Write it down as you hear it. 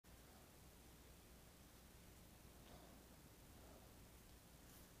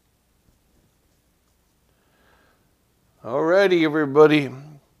Alrighty, everybody.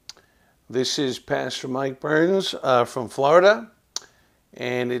 This is Pastor Mike Burns from Florida,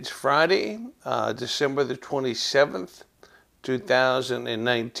 and it's Friday, December the 27th,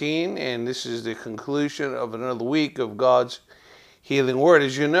 2019, and this is the conclusion of another week of God's Healing Word.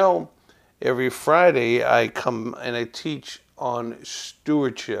 As you know, every Friday I come and I teach on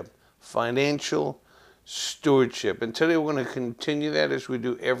stewardship, financial stewardship, and today we're going to continue that as we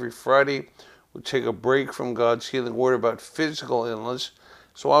do every Friday. We'll take a break from God's healing word about physical illness.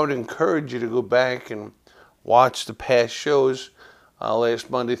 So I would encourage you to go back and watch the past shows last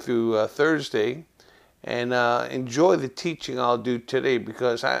Monday through Thursday and enjoy the teaching I'll do today,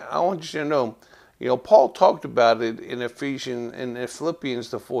 because I want you to know, Paul talked about it in Philippians,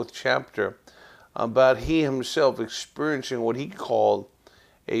 the 4th chapter, about he himself experiencing what he called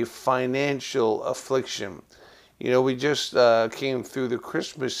a financial affliction. We just came through the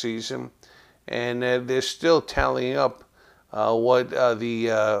Christmas season, and they're still tallying up what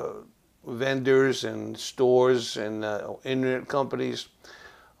the vendors and stores and internet companies,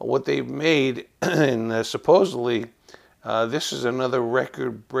 what they've made. And supposedly this is another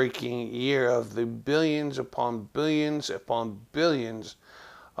record-breaking year of the billions upon billions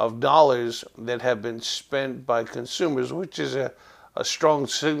of dollars that have been spent by consumers, which is a strong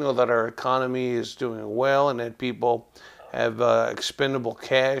signal that our economy is doing well and that people have expendable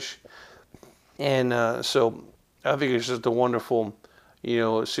cash. And so I think it's just a wonderful,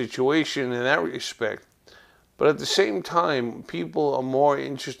 situation in that respect. But at the same time, people are more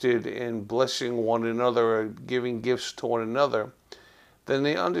interested in blessing one another or giving gifts to one another than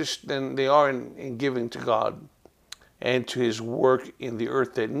they are in giving to God and to His work in the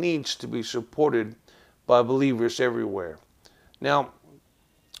earth that needs to be supported by believers everywhere. Now,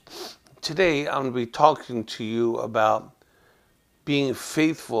 today I'm going to be talking to you about being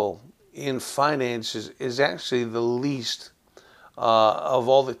faithful in finances is actually the least of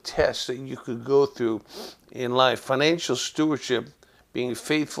all the tests that you could go through in life. Financial stewardship, being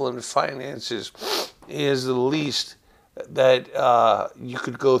faithful in finances, is the least that you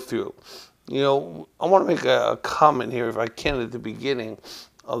could go through. I want to make a comment here, if I can, at the beginning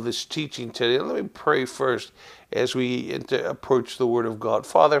of this teaching today. Let me pray first as we approach the Word of God.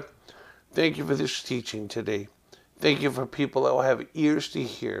 Father, thank you for this teaching today. Thank you for people that will have ears to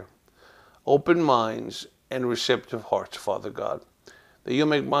hear, open minds, and receptive hearts, Father God. That you'll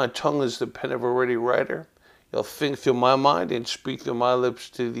make my tongue as the pen of a ready writer. You'll think through my mind and speak through my lips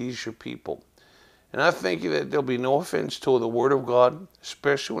to these your people. And I thank you that there'll be no offense to the Word of God,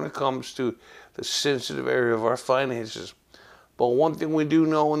 especially when it comes to the sensitive area of our finances. But one thing we do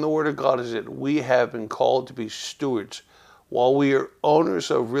know in the Word of God is that we have been called to be stewards. While we are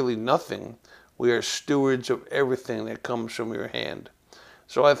owners of really nothing, we are stewards of everything that comes from your hand.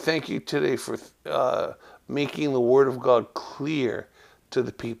 So I thank you today for making the Word of God clear to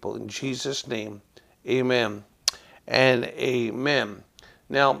the people. In Jesus' name, amen and amen.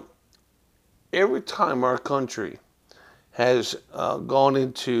 Now, every time our country has gone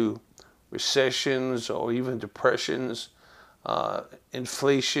into recessions or even depressions,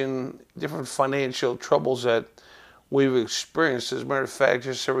 inflation, different financial troubles that we've experienced. As a matter of fact,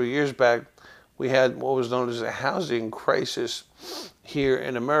 just several years back, we had what was known as a housing crisis here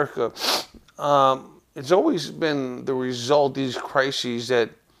in America. It's always been the result, these crises that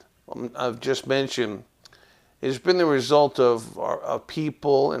I've just mentioned, it's been the result of our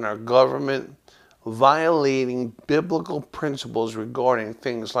people and our government violating biblical principles regarding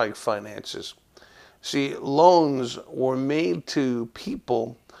things like finances. See, loans were made to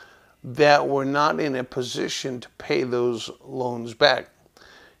people that were not in a position to pay those loans back.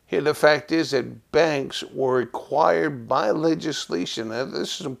 Here, the fact is that banks were required by legislation, and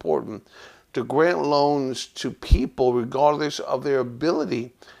this is important, to grant loans to people regardless of their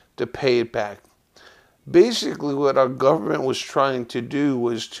ability to pay it back. Basically, what our government was trying to do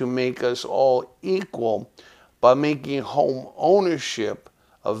was to make us all equal by making home ownership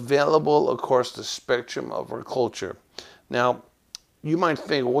available across the spectrum of our culture. Now, you might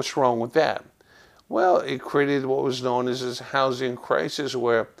think, what's wrong with that? Well, it created what was known as this housing crisis,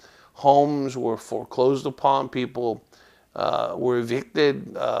 where homes were foreclosed upon, people were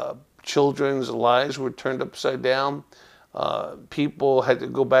evicted, children's lives were turned upside down, people had to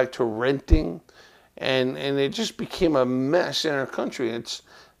go back to renting, and it just became a mess in our country. It's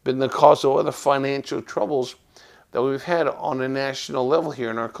been the cause of other financial troubles that we've had on a national level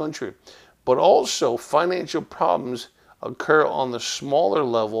here in our country. But also, financial problems occur on the smaller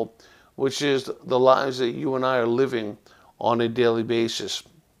level, which is the lives that you and I are living on a daily basis.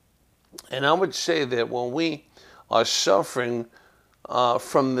 And I would say that when we are suffering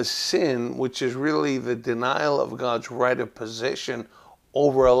from the sin, which is really the denial of God's right of possession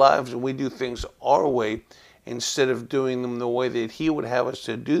over our lives, and we do things our way instead of doing them the way that He would have us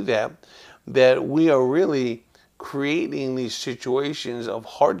to do that, that we are really creating these situations of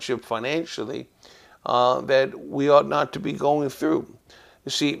hardship financially that we ought not to be going through.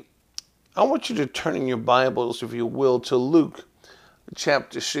 You see, I want you to turn in your Bibles, if you will, to Luke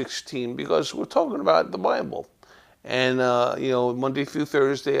chapter 16, because we're talking about the Bible. And, Monday through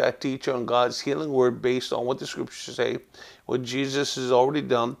Thursday, I teach on God's healing word based on what the scriptures say, what Jesus has already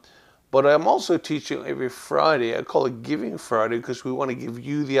done. But I'm also teaching every Friday. I call it Giving Friday because we want to give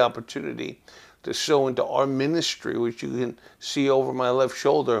you the opportunity to sow into our ministry, which you can see over my left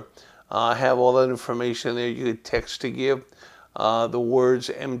shoulder. I have all that information there. You can text to give the words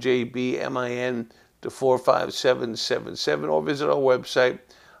MJBMIN to 45777, or visit our website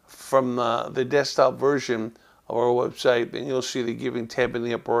from the desktop version of our website, and you'll see the Giving tab in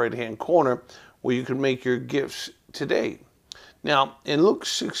the upper right-hand corner where you can make your gifts today. Now, in Luke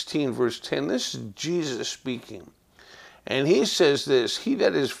 16, verse 10, this is Jesus speaking. And He says this: "He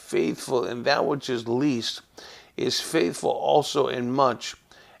that is faithful in that which is least is faithful also in much.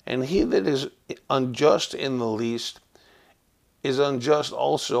 And he that is unjust in the least is unjust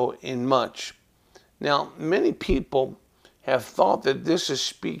also in much." Now, many people have thought that this is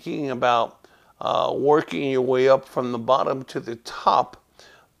speaking about working your way up from the bottom to the top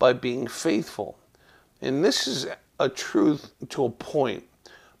by being faithful. And this is a truth to a point,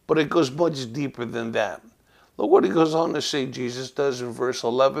 but it goes much deeper than that. Look what He goes on to say, Jesus does, in verse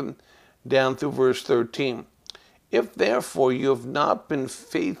 11 down through verse 13. "If therefore you have not been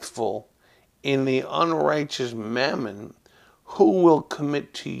faithful in the unrighteous mammon, who will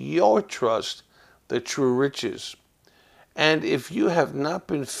commit to your trust the true riches? And if you have not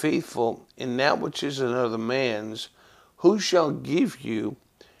been faithful in that which is another man's, who shall give you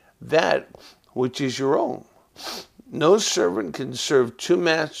that which is your own? No servant can serve two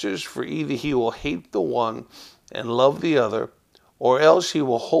masters, for either he will hate the one and love the other, or else he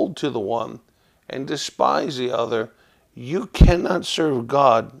will hold to the one and despise the other. You cannot serve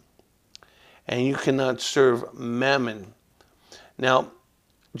God and you cannot serve mammon." Now,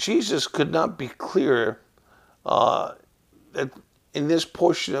 Jesus could not be clearer in this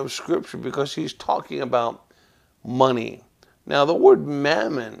portion of Scripture, because He's talking about money. Now, the word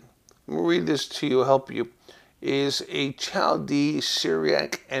mammon, let me read this to you, help you, is a Chaldee,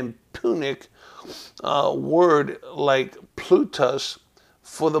 Syriac, and Punic word like Plutus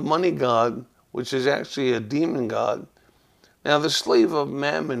for the money god, which is actually a demon god. Now, the slave of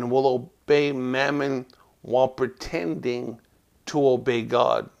Mammon will obey Mammon while pretending to obey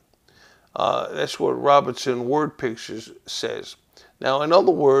God. That's what Robertson Word Pictures says. Now, in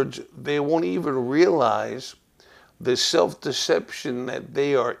other words, they won't even realize the self-deception that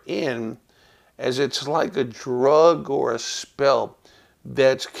they are in, as it's like a drug or a spell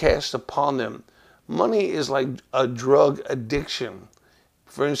that's cast upon them. Money is like a drug addiction.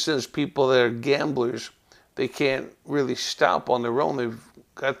 For instance, people that are gamblers, they can't really stop on their own. They've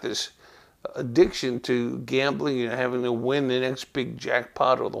got this addiction to gambling and having to win the next big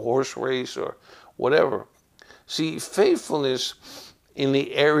jackpot or the horse race or whatever. See, faithfulness in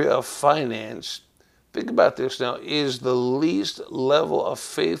the area of finance, think about this now, is the least level of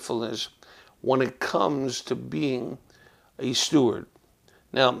faithfulness when it comes to being a steward.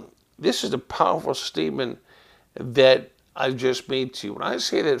 Now, this is a powerful statement that I've just made to you. When I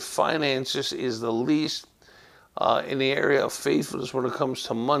say that finances is the least in the area of faithfulness when it comes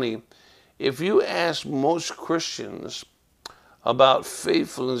to money, if you ask most Christians about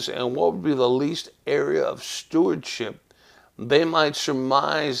faithfulness and what would be the least area of stewardship, they might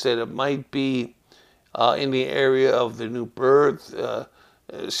surmise that it might be in the area of the new birth,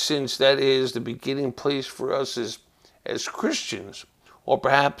 since that is the beginning place for us as Christians. Or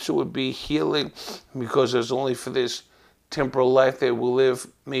perhaps it would be healing, because there's only for this temporal life that we'll live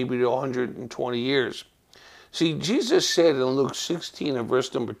maybe to 120 years. See, Jesus said in Luke 16 and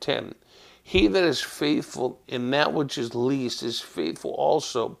verse number 10, "He that is faithful in that which is least is faithful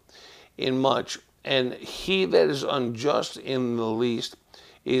also in much. And he that is unjust in the least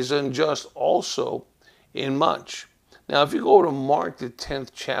is unjust also in much." Now, if you go to Mark, the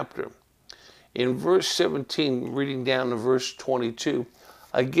 10th chapter, in verse 17, reading down to verse 22,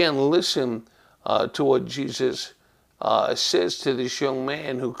 again, listen to what Jesus says to this young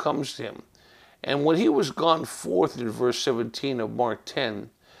man who comes to him. "And when he was gone forth," in verse 17 of Mark 10,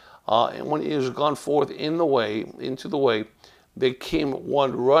 "and when he was gone forth into the way, there came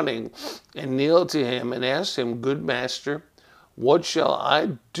one running and kneeled to him and asked him, 'Good master, what shall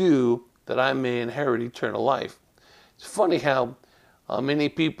I do that I may inherit eternal life?'" It's funny how Many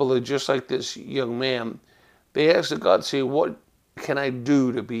people are just like this young man. They ask God, say, what can I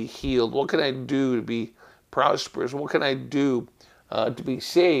do to be healed? What can I do to be prosperous? What can I do to be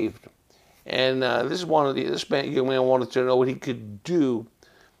saved? And this young man wanted to know what he could do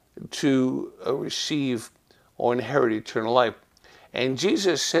to receive or inherit eternal life. And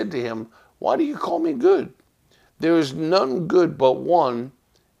Jesus said to him, why do you call me good? There is none good but one,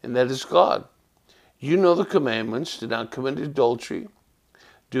 and that is God. You know the commandments: do not commit adultery,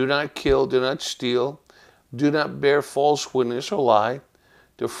 do not kill, do not steal, do not bear false witness or lie,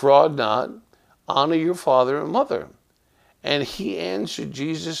 defraud not, honor your father and mother. And he answered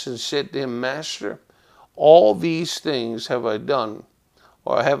Jesus and said to him, Master, all these things have I done,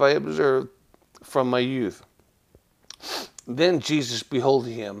 or have I observed from my youth. Then Jesus,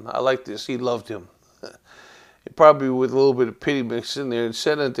 beholding him, I like this, he loved him, probably with a little bit of pity mixed in there, and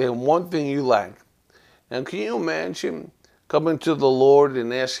said unto him, one thing you lack. Now, can you imagine coming to the Lord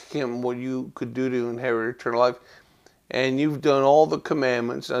and asking him what you could do to inherit eternal life? And you've done all the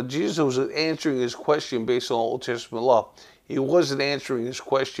commandments. Now, Jesus was answering his question based on Old Testament law. He wasn't answering his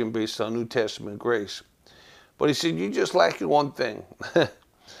question based on New Testament grace. But he said, you're just lacking one thing.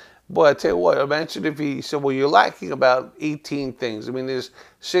 Boy, I tell you what, imagine if he said, well, you're lacking about 18 things. I mean, there's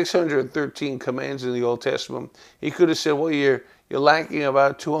 613 commands in the Old Testament. He could have said, well, you're lacking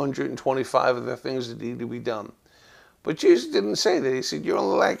about 225 of the things that need to be done. But Jesus didn't say that. He said, you're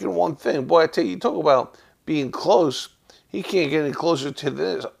only lacking one thing. Boy, I tell you, talk about being close. He can't get any closer to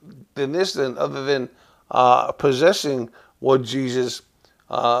this than other than possessing what Jesus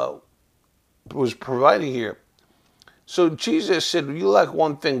was providing here. So Jesus said, you lack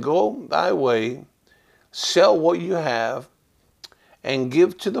one thing. Go thy way, sell what you have, and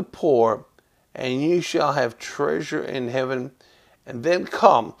give to the poor, and you shall have treasure in heaven. And then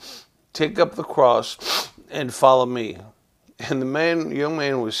come, take up the cross, and follow me. And the young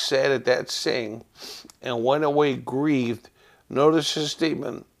man was sad at that saying, and went away grieved. Notice his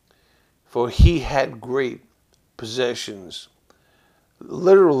statement, for he had great possessions.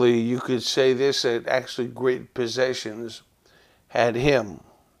 Literally, you could say this, that actually great possessions had him.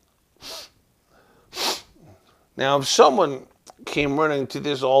 Now, if someone came running to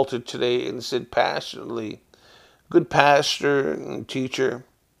this altar today and said passionately, good pastor and teacher,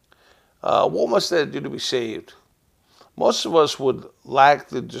 what must that do to be saved? Most of us would lack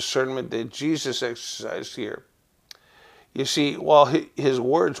the discernment that Jesus exercised here. You see, while his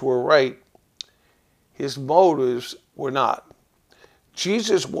words were right, his motives were not.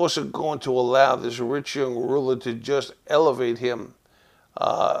 Jesus wasn't going to allow this rich young ruler to just elevate himself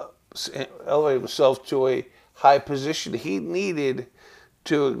to a high position. He needed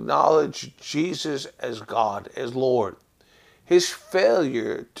to acknowledge Jesus as God, as Lord. His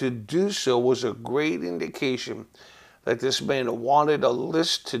failure to do so was a great indication that this man wanted a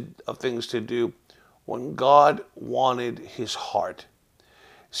list of things to do when God wanted his heart.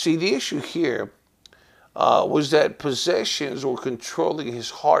 See, the issue here was that possessions were controlling his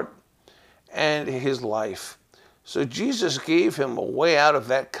heart and his life. So Jesus gave him a way out of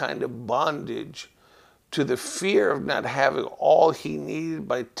that kind of bondage to the fear of not having all he needed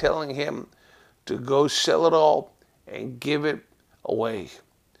by telling him to go sell it all and give it away.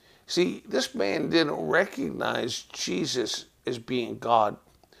 See, this man didn't recognize Jesus as being God,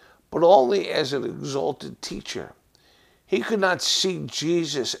 but only as an exalted teacher. He could not see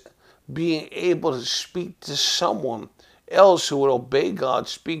Jesus being able to speak to someone else who would obey God,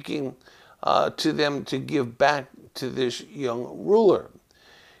 speaking to them to give back to this young ruler.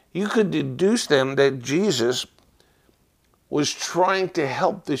 You could deduce then that Jesus was trying to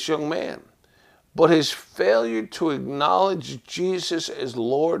help this young man, but his failure to acknowledge Jesus as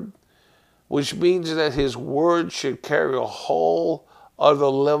Lord, which means that his word should carry a whole other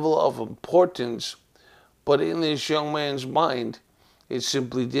level of importance, but in this young man's mind, it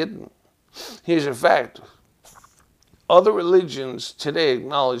simply didn't. Here's a fact. Other religions today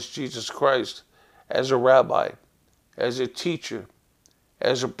acknowledge Jesus Christ as a rabbi, as a teacher,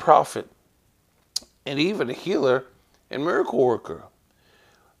 as a prophet, and even a healer and miracle worker.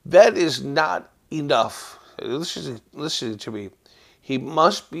 That is not enough. Listen to me. He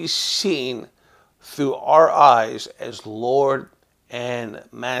must be seen through our eyes as Lord and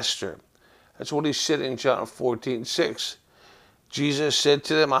Master. That's what he said in John 14:6. Jesus said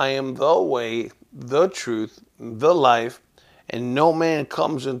to them, I am the way, the truth, the life, and no man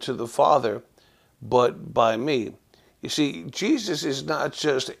comes unto the Father but by me. You see, Jesus is not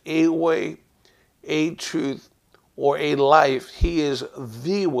just a way, a truth, or a life. He is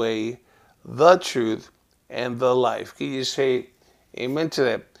the way, the truth, and the life. Can you say amen to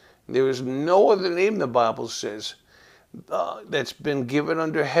that? There is no other name, the Bible says, that's been given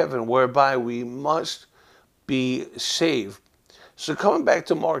under heaven, whereby we must be saved. So coming back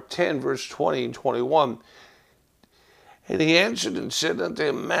to Mark 10, verse 20 and 21, and he answered and said unto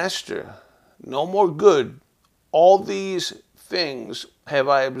him, Master, no more good. All these things have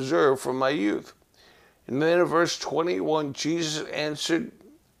I observed from my youth. And then in verse 21, Jesus answered,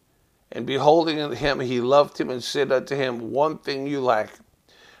 and beholding him, he loved him and said unto him, One thing you lack.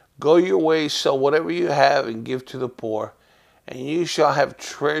 Go your way, sell whatever you have, and give to the poor, and you shall have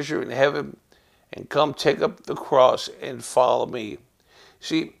treasure in heaven, and come take up the cross and follow me.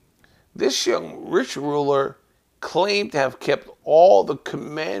 See, this young rich ruler claimed to have kept all the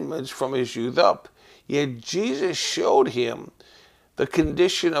commandments from his youth up, yet Jesus showed him the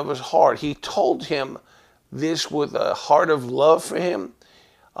condition of his heart. He told him this with a heart of love for him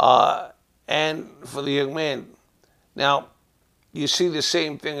and for the young man. Now, you see the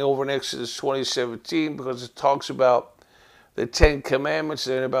same thing over in Exodus 20:17, because it talks about the 10 Commandments,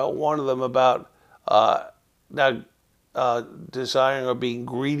 and about one of them about not desiring or being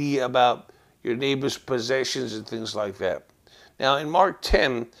greedy about your neighbor's possessions and things like that. Now, in Mark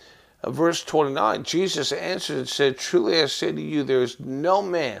 10, verse 29, Jesus answered and said, Truly I say to you, there is no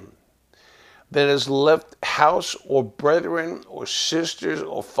man that has left house or brethren or sisters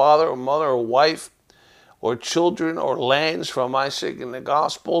or father or mother or wife or children or lands for my sake in the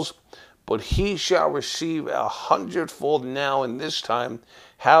Gospels, but he shall receive 100-fold now in this time,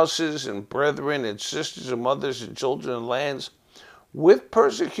 houses and brethren and sisters and mothers and children and lands, with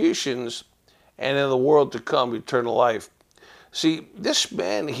persecutions, and in the world to come eternal life. See, this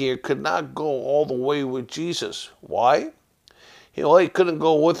man here could not go all the way with Jesus. Why? He couldn't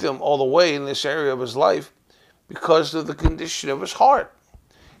go with him all the way in this area of his life because of the condition of his heart.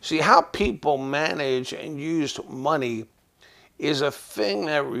 See, how people manage and use money is a thing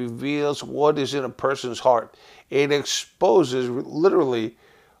that reveals what is in a person's heart. It exposes literally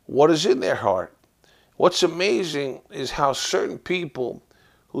what is in their heart. What's amazing is how certain people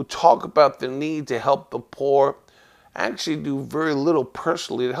who talk about the need to help the poor actually do very little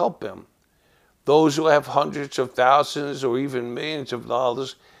personally to help them. Those who have hundreds of thousands or even millions of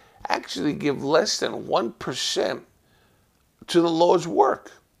dollars actually give less than 1% to the Lord's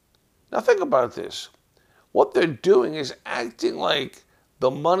work. Now think about this. What they're doing is acting like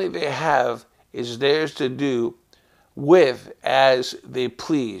the money they have is theirs to do with as they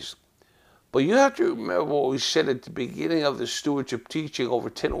please. But you have to remember what we said at the beginning of the stewardship teaching over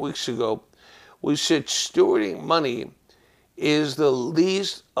 10 weeks ago. We said stewarding money is the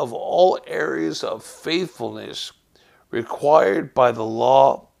least of all areas of faithfulness required by the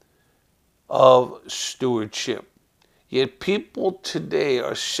law of stewardship. Yet people today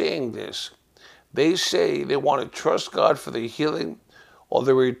are saying this. They say they want to trust God for their healing or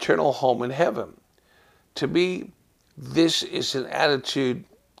their eternal home in heaven. To me, this is an attitude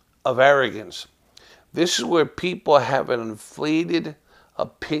of arrogance. This is where people have an inflated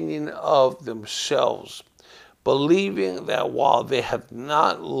opinion of themselves, believing that while they have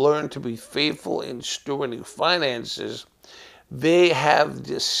not learned to be faithful in stewarding finances, they have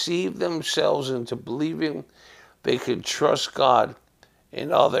deceived themselves into believing they can trust God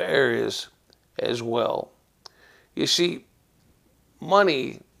in other areas as well. You see,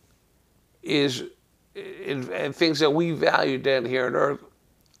 money is, and things that we value down here on earth,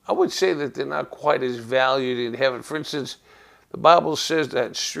 I would say that they're not quite as valued in heaven. For instance, the Bible says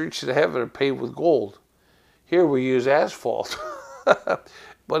that streets of heaven are paved with gold. Here we use asphalt.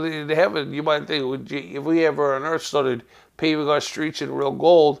 But in heaven, you might think, if we ever on earth started paving our streets in real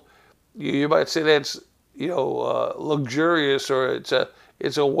gold, you might say that's luxurious, or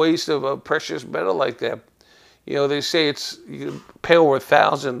it's a waste of a precious metal like that. They say you can pay over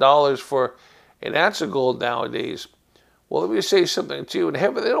 $1,000 for an ounce of gold nowadays. Well, let me say something to you. In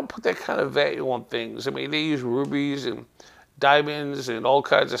heaven, they don't put that kind of value on things. I mean, they use rubies and diamonds and all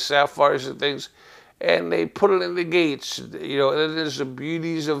kinds of sapphires and things, and they put it in the gates. And there's the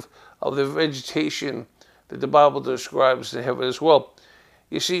beauties of the vegetation that the Bible describes in heaven as well.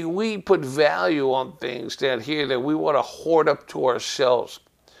 You see, we put value on things down here that we want to hoard up to ourselves.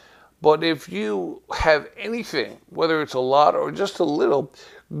 But if you have anything, whether it's a lot or just a little,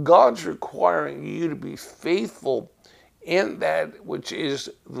 God's requiring you to be faithful in that which is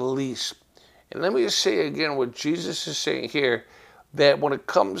the least. And let me just say again what Jesus is saying here, that when it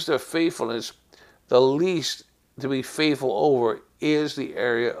comes to faithfulness, the least to be faithful over is the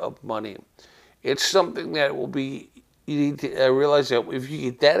area of money. It's something that will be, you need to realize that if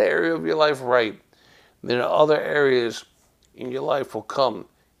you get that area of your life right, then other areas in your life will come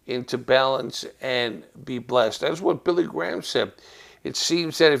into balance and be blessed. That's what Billy Graham said. It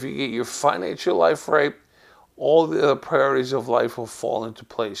seems that if you get your financial life right, all the other priorities of life will fall into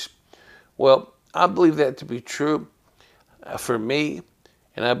place. Well, I believe that to be true for me,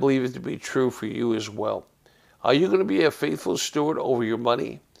 and I believe it to be true for you as well. Are you going to be a faithful steward over your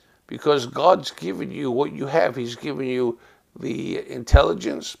money? Because God's given you what you have. He's given you the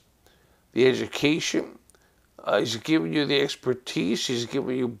intelligence, the education. He's given you the expertise. He's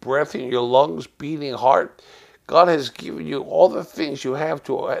given you breath in your lungs, beating heart. God has given you all the things you have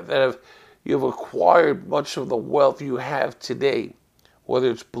you have acquired much of the wealth you have today.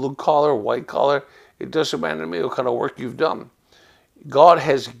 Whether it's blue collar, white collar, it doesn't matter to me what kind of work you've done. God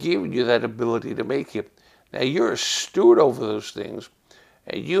has given you that ability to make it. Now you're a steward over those things,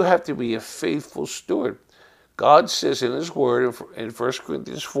 and you have to be a faithful steward. God says in His Word in 1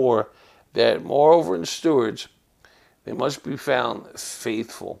 Corinthians 4 that moreover in stewards, they must be found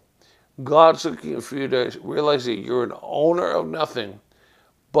faithful. God's looking for you to realize that you're an owner of nothing,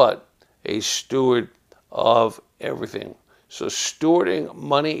 but a steward of everything. So stewarding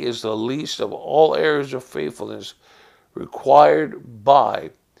money is the least of all areas of faithfulness required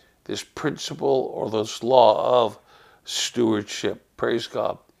by this principle or this law of stewardship. Praise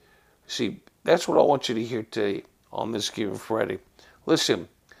God. See, that's what I want you to hear today on this Giving Friday. Listen,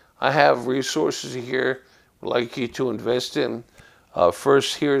 I have resources here I'd like you to invest in.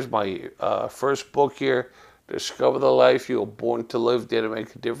 First, here's my first book here, Discover the Life You Were Born to Live, Dare to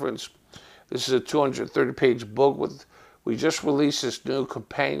Make a Difference. This is a 230-page book. We just released this new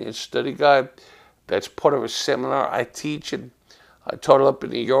companion study guide that's part of a seminar I teach. And I taught it up in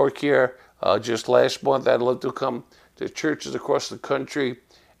New York here just last month. I'd love to come to churches across the country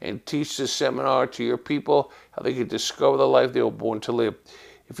and teach this seminar to your people, how they can discover the life they were born to live.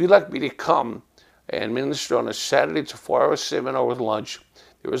 If you'd like me to come and minister on a Saturday, it's a 4-hour seminar with lunch.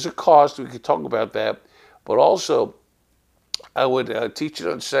 There is a cost. We could talk about that. But also, I would teach it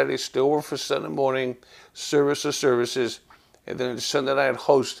on Saturday, still over for Sunday morning service or services. And then Sunday night,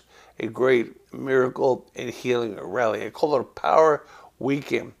 host a great miracle and healing rally. I call it a Power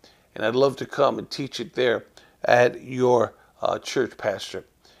Weekend. And I'd love to come and teach it there at your church, pastor.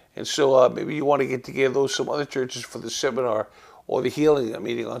 And so maybe you want to get together with some other churches for the seminar or the healing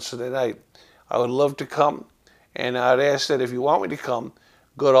meeting on Sunday night. I would love to come, and I'd ask that if you want me to come,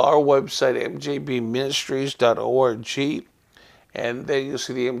 go to our website, mjbministries.org, and then you'll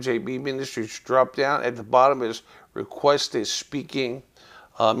see the MJB Ministries drop down. At the bottom is request a speaking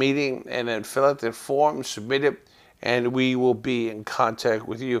meeting, and then fill out the form, submit it, and we will be in contact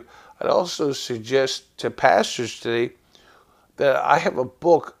with you. I'd also suggest to pastors today that I have a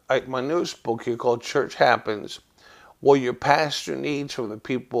book, my newest book here called Church Happens, what your pastor needs from the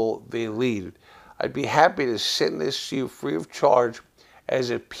people they lead. I'd be happy to send this to you free of charge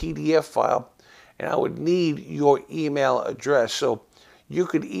as a PDF file, and I would need your email address. So you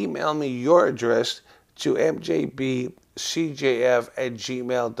could email me your address to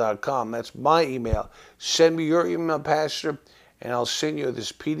mjbcjf@gmail.com. That's my email. Send me your email, Pastor, and I'll send you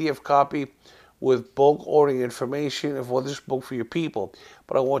this PDF copy with bulk ordering information for this book for your people.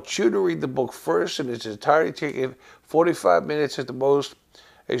 But I want you to read the book first in its entirety, taking 45 minutes at the most.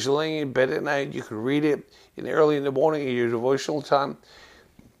 As you're laying in bed at night, you can read it early in the morning in your devotional time.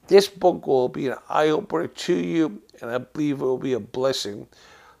 This book will be an eye-opener to you, and I believe it will be a blessing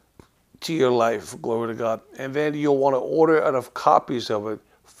to your life. Glory to God. And then you'll want to order enough copies of it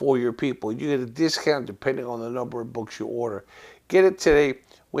for your people. You get a discount depending on the number of books you order. Get it today.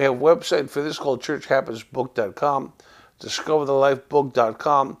 We have a website for this called churchhappensbook.com.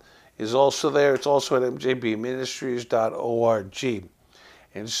 DiscoverTheLifeBook.com is also there. It's also at mjbministries.org.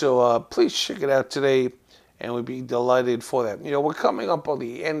 And so please check it out today, and we'd be delighted for that. You know, we're coming up on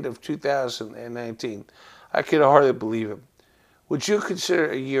the end of 2019. I can hardly believe it. Would you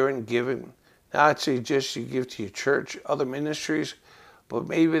consider a year in giving? Now, I'd suggest you give to your church, other ministries, but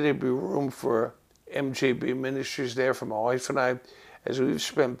maybe there'd be room for MJB Ministries there for my wife and I, as we've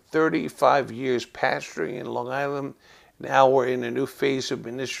spent 35 years pastoring in Long Island. Now we're in a new phase of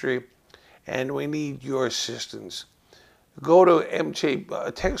ministry, and we need your assistance. Go to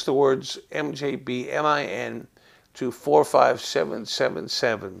text the words MJBMIN to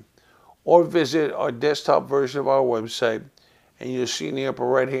 45777, or visit our desktop version of our website, and you'll see in the upper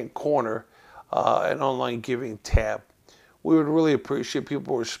right-hand corner an online giving tab. We would really appreciate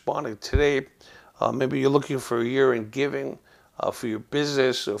people responding today. Maybe you're looking for a year in giving for your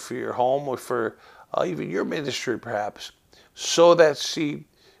business or for your home or for even your ministry perhaps. Sow that seed,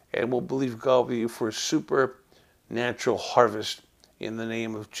 and we'll believe God with you for a supernatural harvest in the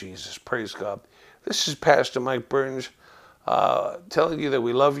name of Jesus. Praise God. This is Pastor Mike Burns telling you that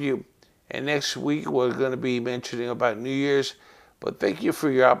we love you. And next week we're going to be mentioning about New Year's. But thank you for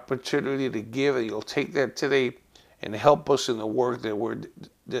your opportunity to give, and you'll take that today and help us in the work that we're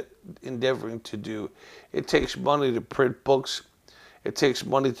endeavoring to do. It takes money to print books. It takes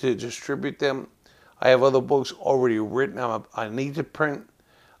money to distribute them. I have other books already written I need to print.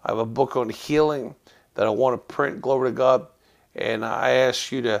 I have a book on healing that I want to print, glory to God. And I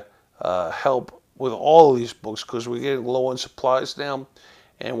ask you to help with all of these books because we're getting low on supplies now.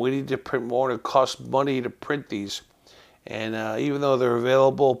 And we need to print more, and it costs money to print these. And even though they're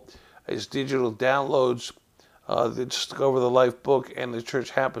available as digital downloads, the Discover the Life book and the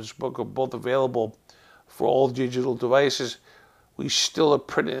Church Happens book are both available for all digital devices. We still are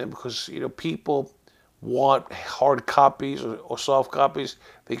printing them because people want hard copies or soft copies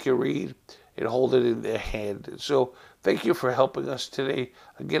they can read and hold it in their hand. So thank you for helping us today.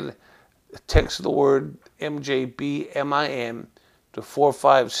 Again, text the word MJBMIN to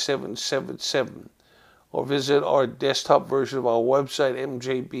 45777 or visit our desktop version of our website,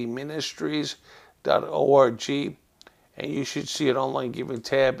 mjbministries.org, and you should see an online giving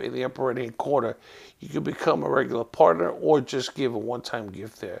tab in the upper right-hand corner. You can become a regular partner or just give a one-time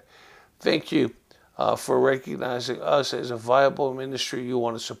gift there. Thank you for recognizing us as a viable ministry you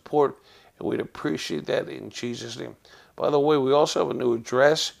want to support, and we'd appreciate that in Jesus' name. By the way, we also have a new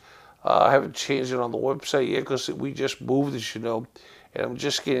address. I haven't changed it on the website yet because we just moved, as you know, and I'm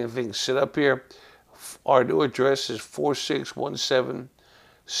just getting things set up here. Our new address is 4617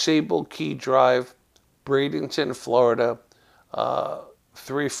 Sable Key Drive, Bradenton, Florida,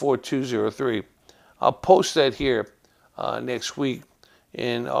 34203. I'll post that here next week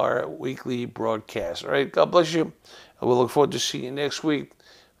in our weekly broadcast. All right, God bless you. And we'll look forward to seeing you next week.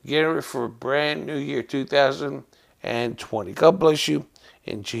 Getting ready for a brand new year, 2020. God bless you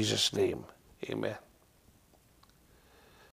in Jesus' name. Amen.